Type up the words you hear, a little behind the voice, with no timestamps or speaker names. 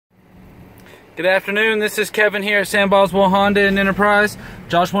Good afternoon, this is Kevin here at Sam Boswell Honda and Enterprise.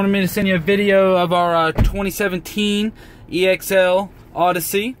 Josh wanted me to send you a video of our 2017 EXL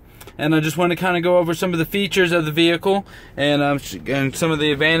Odyssey, and I just wanted to kind of go over some of the features of the vehicle and some of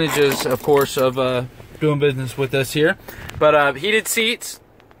the advantages, of course, of doing business with us here. But heated seats,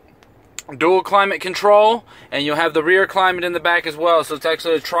 dual climate control, and you'll have the rear climate in the back as well. So it's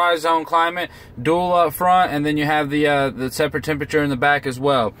actually a tri-zone climate, dual up front, and then you have the separate temperature in the back as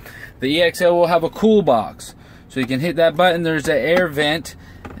well. The EXL will have a cool box, so you can hit that button. There's an air vent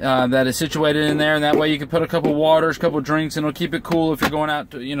that is situated in there, and that way you can put a couple waters, a couple drinks, and it'll keep it cool if you're going out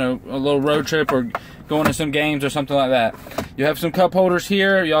to, you know, a little road trip or going to some games or something like that. You have some cup holders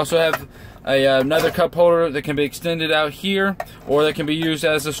here. You also have another cup holder that can be extended out here, or that can be used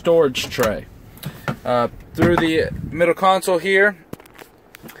as a storage tray. Through the middle console here,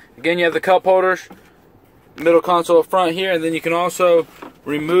 again, you have the cup holders, middle console up front here, and then you can also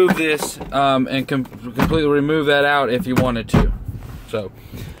remove this and completely remove that out if you wanted to. So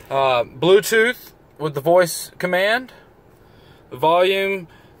Bluetooth with the voice command, the volume,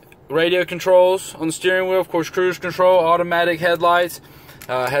 radio controls on the steering wheel, of course cruise control, automatic headlights,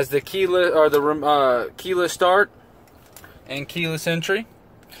 has the keyless or the keyless start and keyless entry,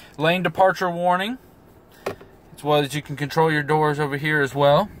 lane departure warning, as well as you can control your doors over here as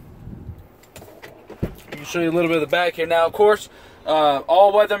well. I can show you a little bit of the back here. Now, of course,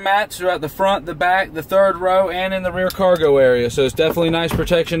 all-weather mats throughout the front, the back, the third row, and in the rear cargo area. So it's definitely nice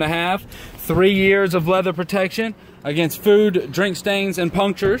protection to have. 3 years of leather protection against food, drink stains, and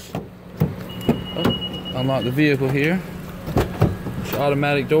punctures. Unlock the vehicle here.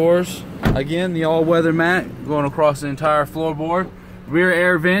 Automatic doors. Again, the all-weather mat going across the entire floorboard. Rear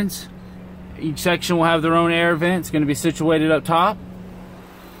air vents. Each section will have their own air vent. It's going to be situated up top.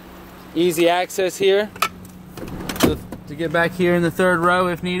 Easy access here to get back here in the third row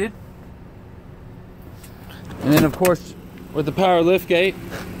if needed. And then, of course, with the power lift gate,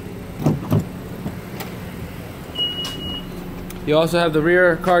 you also have the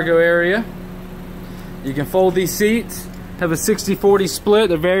rear cargo area. You can fold these seats, have a 60-40 split.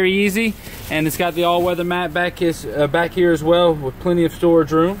 They're very easy, and it's got the all-weather mat back here as well, with plenty of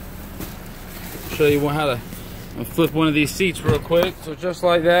storage room. I'll show you how to flip one of these seats real quick. So just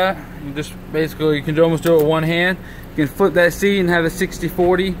like that, you just basically, you can almost do it with one hand. You can flip that seat and have a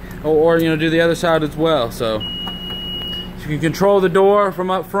 60-40, or you know, do the other side as well. So you can control the door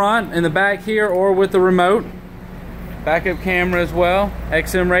from up front in the back here, or with the remote. Backup camera as well,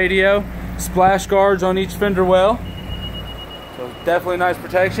 XM radio, splash guards on each fender well. So definitely nice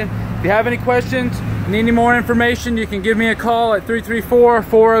protection. If you have any questions, need any more information, you can give me a call at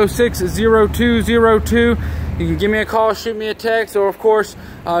 334-406-0202. You can give me a call, shoot me a text, or of course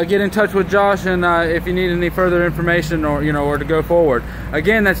get in touch with Josh, and if you need any further information, or or to go forward.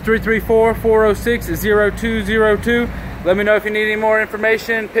 Again, that's 334-406-0202. Let me know if you need any more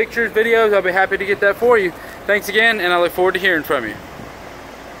information, pictures, videos. I'll be happy to get that for you. Thanks again, and I look forward to hearing from you.